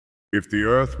If the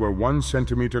Earth were 1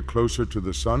 centimeter closer to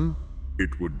the Sun,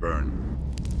 it would burn.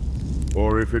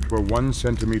 Or if it were 1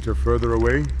 centimeter further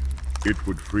away, it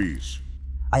would freeze.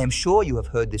 I am sure you have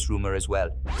heard this rumor as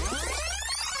well.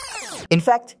 In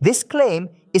fact, this claim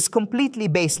is completely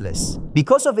baseless.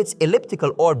 Because of its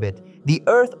elliptical orbit, the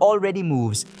Earth already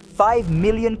moves 5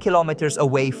 million kilometers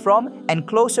away from and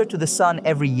closer to the Sun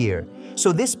every year.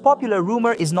 So this popular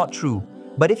rumor is not true.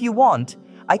 But if you want,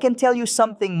 I can tell you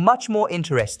something much more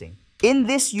interesting. In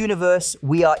this universe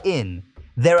we are in,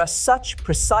 there are such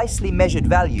precisely measured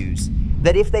values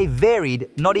that if they varied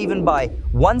not even by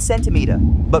 1 centimeter,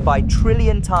 but by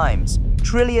trillion times,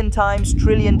 trillionth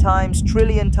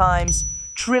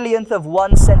of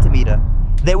 1 centimeter,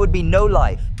 there would be no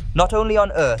life, not only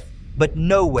on Earth, but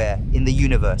nowhere in the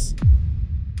universe.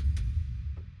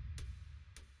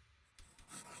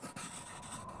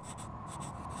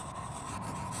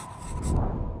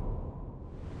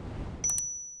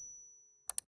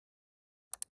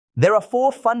 There are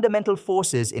 4 fundamental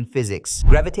forces in physics: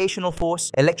 gravitational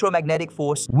force, electromagnetic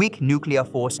force, weak nuclear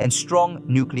force, and strong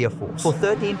nuclear force. For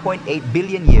 13.8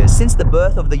 billion years, since the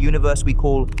birth of the universe we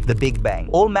call the Big Bang,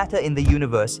 all matter in the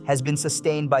universe has been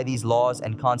sustained by these laws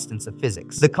and constants of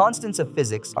physics. The constants of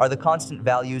physics are the constant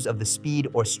values of the speed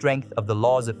or strength of the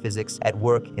laws of physics at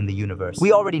work in the universe.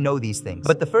 We already know these things,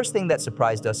 but the first thing that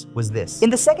surprised us was this. In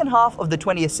the second half of the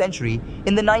 20th century,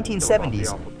 in the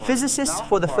 1970s, physicists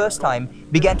for the first time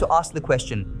began to ask the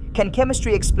question, can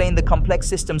chemistry explain the complex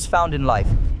systems found in life,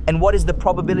 and what is the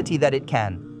probability that it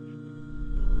can?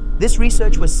 This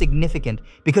research was significant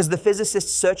because the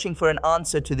physicists searching for an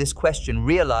answer to this question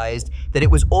realized that it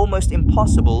was almost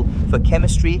impossible for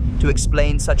chemistry to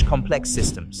explain such complex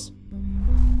systems.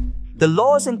 The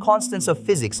laws and constants of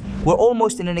physics were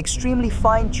almost in an extremely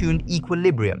fine-tuned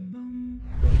equilibrium.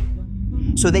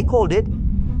 So they called it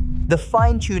the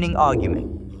fine-tuning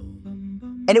argument.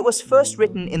 And it was first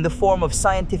written in the form of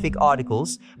scientific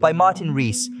articles by Martin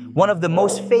Rees, one of the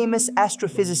most famous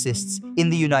astrophysicists in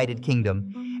the United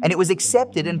Kingdom. And it was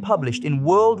accepted and published in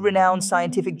world-renowned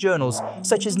scientific journals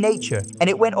such as Nature. And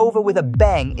it went over with a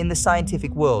bang in the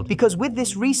scientific world. Because with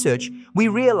this research, we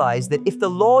realized that if the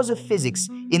laws of physics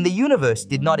in the universe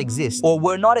did not exist or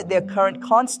were not at their current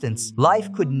constants,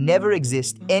 life could never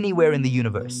exist anywhere in the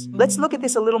universe. Let's look at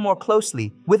this a little more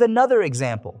closely with another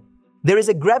example. There is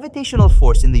a gravitational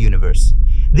force in the universe.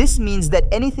 This means that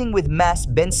anything with mass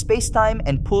bends space-time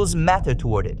and pulls matter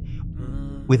toward it.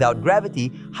 Without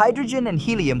gravity, hydrogen and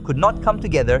helium could not come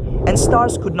together and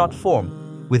stars could not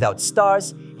form. Without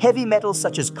stars, heavy metals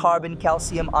such as carbon,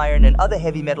 calcium, iron, and other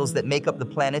heavy metals that make up the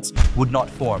planets would not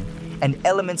form, and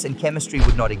elements and chemistry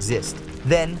would not exist.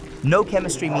 Then, no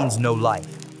chemistry means no life.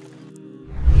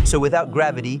 So without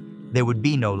gravity, there would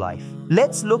be no life.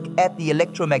 Let's look at the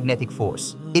electromagnetic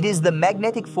force. It is the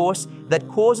magnetic force that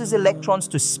causes electrons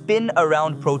to spin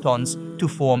around protons to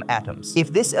form atoms.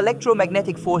 If this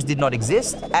electromagnetic force did not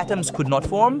exist, atoms could not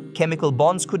form, chemical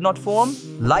bonds could not form,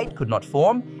 light could not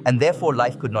form, and therefore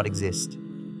life could not exist.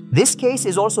 This case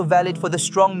is also valid for the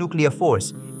strong nuclear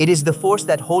force. It is the force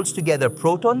that holds together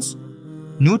protons,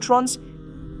 neutrons,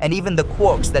 and even the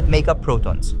quarks that make up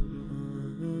protons.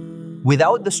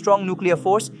 Without the strong nuclear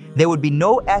force, there would be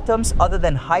no atoms other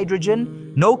than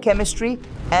hydrogen, no chemistry,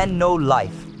 and no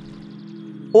life.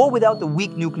 Or without the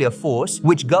weak nuclear force,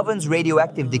 which governs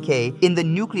radioactive decay in the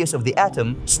nucleus of the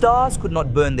atom, stars could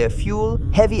not burn their fuel,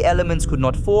 heavy elements could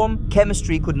not form,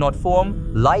 chemistry could not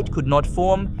form, light could not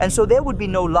form, and so there would be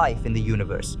no life in the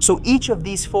universe. So each of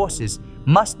these forces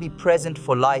must be present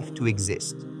for life to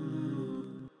exist.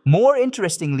 More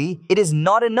interestingly, it is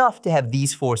not enough to have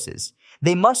these forces.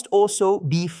 They must also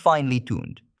be finely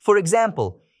tuned. For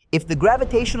example, if the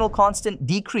gravitational constant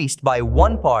decreased by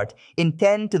 1 part in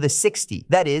 10 to the 60,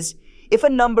 that is, if a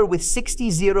number with 60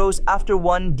 zeros after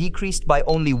 1 decreased by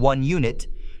only 1 unit,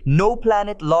 no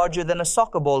planet larger than a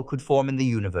soccer ball could form in the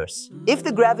universe. If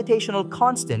the gravitational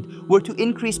constant were to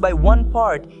increase by 1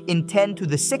 part in 10 to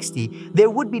the 60,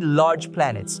 there would be large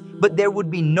planets, but there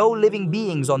would be no living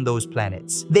beings on those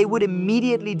planets. They would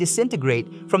immediately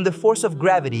disintegrate from the force of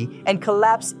gravity and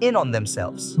collapse in on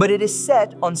themselves. But it is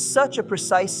set on such a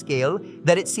precise scale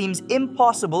that it seems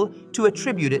impossible to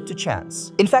attribute it to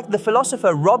chance. In fact, the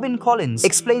philosopher Robin Collins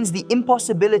explains the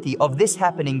impossibility of this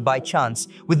happening by chance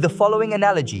with the following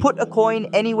analogy. Put a coin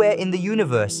anywhere in the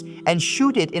universe and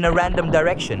shoot it in a random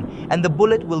direction, and the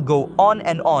bullet will go on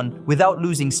and on without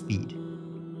losing speed.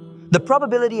 The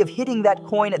probability of hitting that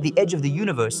coin at the edge of the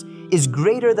universe is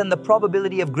greater than the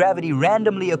probability of gravity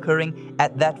randomly occurring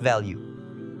at that value.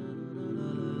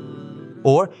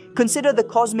 Or consider the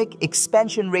cosmic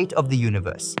expansion rate of the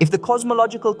universe. If the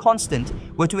cosmological constant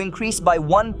were to increase by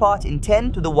 1 part in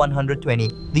 10 to the 120,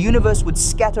 the universe would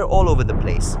scatter all over the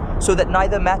place, so that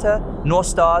neither matter, nor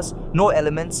stars, nor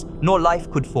elements, nor life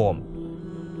could form.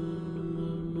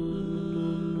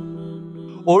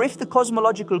 Or if the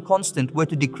cosmological constant were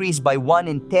to decrease by 1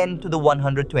 in 10 to the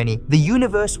 120, the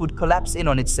universe would collapse in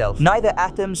on itself. Neither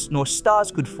atoms nor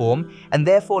stars could form, and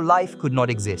therefore life could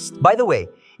not exist. By the way,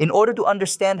 in order to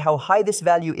understand how high this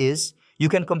value is, you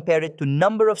can compare it to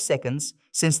number of seconds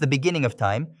since the beginning of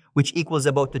time, which equals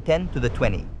about to 10 to the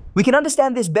 20. We can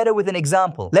understand this better with an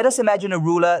example. Let us imagine a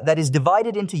ruler that is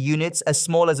divided into units as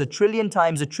small as 1 trillion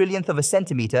times 1/trillionth of a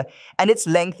centimeter, and its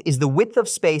length is the width of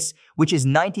space, which is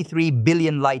 93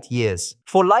 billion light years.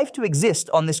 For life to exist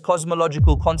on this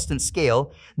cosmological constant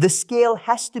scale, the scale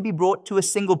has to be brought to a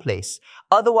single place.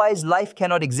 Otherwise, life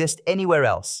cannot exist anywhere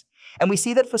else. And we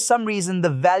see that for some reason, the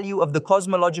value of the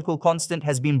cosmological constant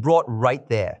has been brought right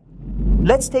there.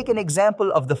 Let's take an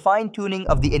example of the fine-tuning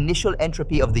of the initial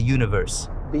entropy of the universe.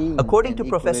 According to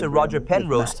Professor Roger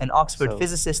Penrose, an Oxford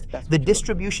physicist, the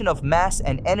distribution of mass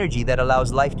and energy that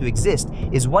allows life to exist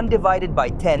is 1 divided by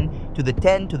 10 to the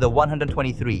 10 to the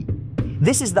 123.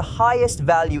 This is the highest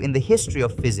value in the history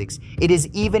of physics. It is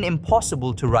even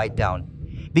impossible to write down,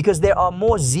 because there are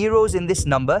more zeros in this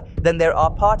number than there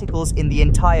are particles in the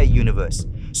entire universe.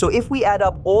 So if we add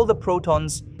up all the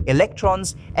protons,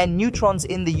 electrons, and neutrons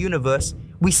in the universe,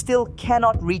 we still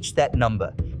cannot reach that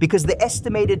number, because the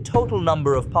estimated total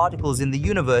number of particles in the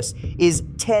universe is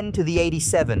 10 to the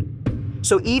 87.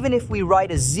 So even if we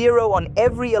write a 0 on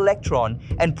every electron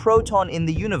and proton in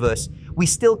the universe, we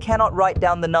still cannot write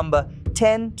down the number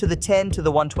 10 to the 10 to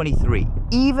the 123.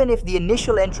 Even if the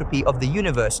initial entropy of the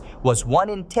universe was 1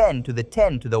 in 10 to the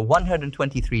 10 to the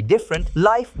 123 different,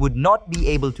 life would not be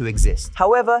able to exist.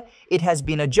 However, it has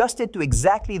been adjusted to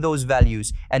exactly those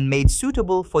values and made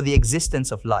suitable for the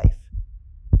existence of life.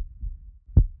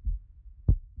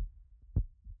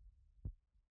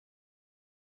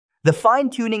 The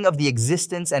fine-tuning of the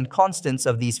existence and constants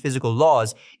of these physical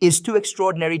laws is too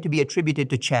extraordinary to be attributed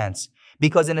to chance,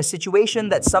 because in a situation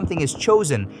that something is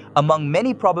chosen among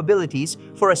many probabilities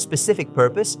for a specific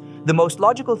purpose, the most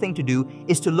logical thing to do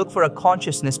is to look for a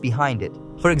consciousness behind it.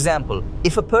 For example,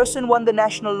 if a person won the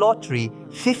national lottery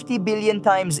 50 billion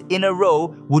times in a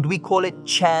row, would we call it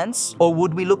chance, or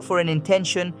would we look for an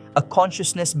intention, a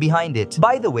consciousness behind it?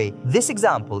 By the way, this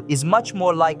example is much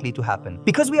more likely to happen.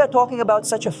 Because we are talking about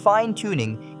such a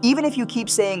fine-tuning, even if you keep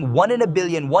saying 1 in a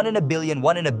billion, 1 in a billion,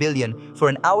 1 in a billion for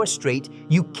an hour straight,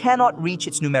 you cannot reach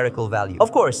its numerical value.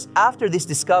 Of course, after this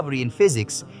discovery in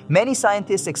physics, many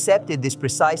scientists accepted this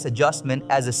precise adjustment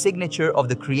as a signature of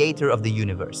the creator of the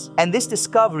universe. And this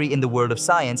discovery in the world of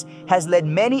science has led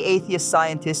many atheist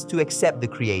scientists to accept the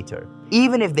creator.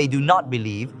 Even if they do not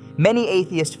believe, many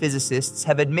atheist physicists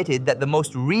have admitted that the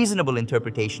most reasonable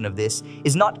interpretation of this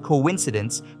is not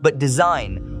coincidence, but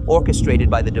design, orchestrated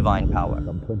by the divine power.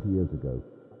 Some 20 years ago,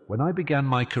 when I began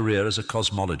my career as a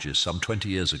cosmologist some 20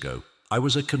 years ago, I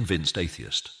was a convinced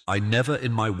atheist. I never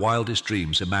in my wildest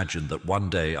dreams imagined that one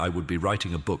day I would be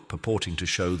writing a book purporting to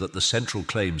show that the central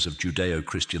claims of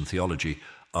Judeo-Christian theology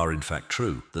are in fact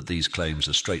true, that these claims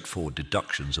are straightforward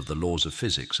deductions of the laws of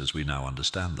physics as we now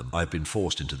understand them. I have been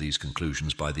forced into these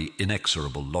conclusions by the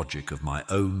inexorable logic of my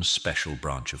own special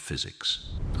branch of physics.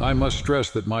 I must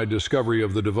stress that my discovery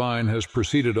of the divine has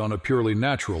proceeded on a purely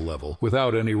natural level,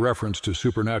 without any reference to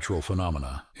supernatural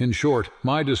phenomena. In short,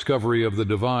 my discovery of the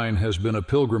divine has been a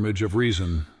pilgrimage of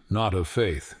reason, not of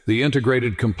faith. The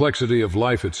integrated complexity of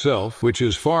life itself, which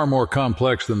is far more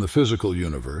complex than the physical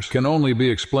universe, can only be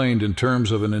explained in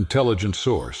terms of an intelligent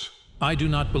source. I do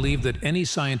not believe that any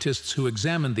scientists who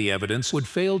examine the evidence would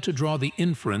fail to draw the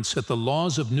inference that the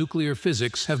laws of nuclear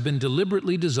physics have been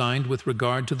deliberately designed with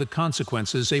regard to the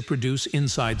consequences they produce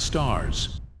inside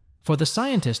stars. For the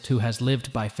scientist who has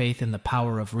lived by faith in the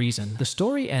power of reason, the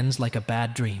story ends like a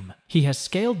bad dream. He has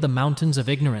scaled the mountains of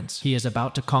ignorance. He is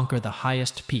about to conquer the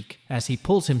highest peak. As he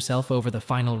pulls himself over the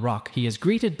final rock, he is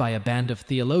greeted by a band of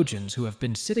theologians who have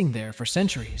been sitting there for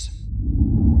centuries.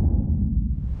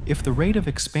 If the rate of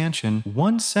expansion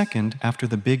 1 second after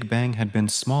the Big Bang had been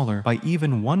smaller by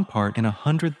even 1 part in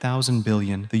 100,000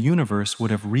 billion, the universe would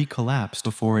have recollapsed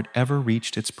before it ever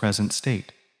reached its present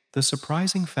state. The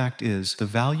surprising fact is, the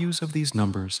values of these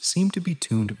numbers seem to be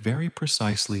tuned very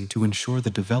precisely to ensure the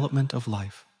development of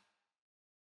life.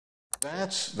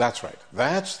 That's right.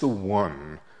 That's the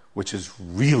one which is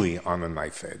really on the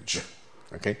knife edge.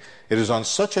 Okay? It is on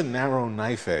such a narrow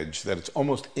knife edge that it's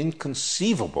almost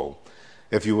inconceivable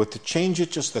If you were to change it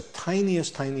just the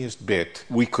tiniest bit,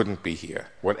 we couldn't be here.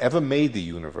 Whatever made the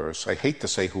universe, I hate to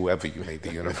say whoever you made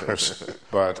the universe,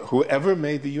 but whoever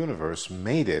made the universe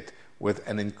made it with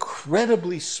an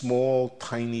incredibly small,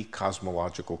 tiny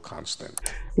cosmological constant.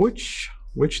 Which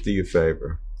do you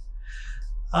favor?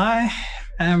 I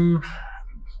am,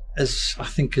 as I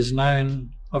think is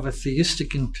known, of a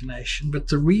theistic inclination, but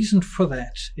the reason for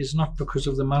that is not because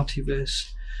of the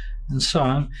multiverse and so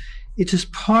on. It is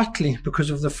partly because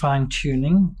of the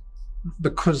fine-tuning,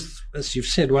 because, as you've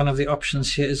said, one of the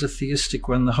options here is a theistic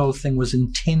one. The whole thing was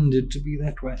intended to be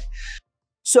that way.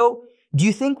 So, do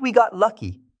you think we got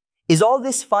lucky? Is all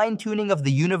this fine-tuning of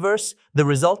the universe the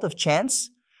result of chance?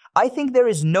 I think there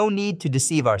is no need to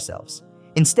deceive ourselves.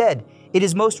 Instead, it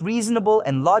is most reasonable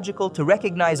and logical to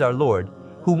recognize our Lord,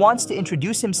 who wants to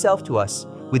introduce himself to us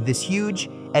with this huge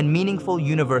and meaningful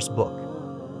universe book.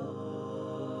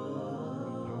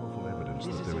 Powerful evidence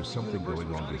that there is something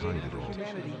going on behind it all.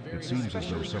 It seems as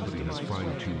though somebody has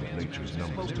fine-tuned nature's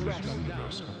numbers to make the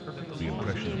universe. The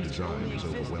impression of design is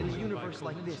overwhelming.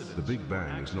 The Big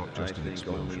Bang is not just an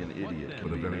explosion,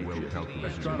 but a very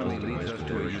well-calculated and organized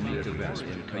formation of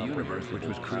everything. A universe which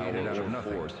was created out of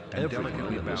nothing and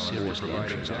delicately balanced,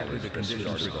 providing exactly the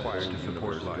conditions required to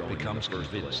support life, becomes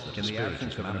convinced that in the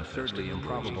absence of an absurdly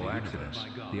improbable accident,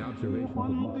 the observation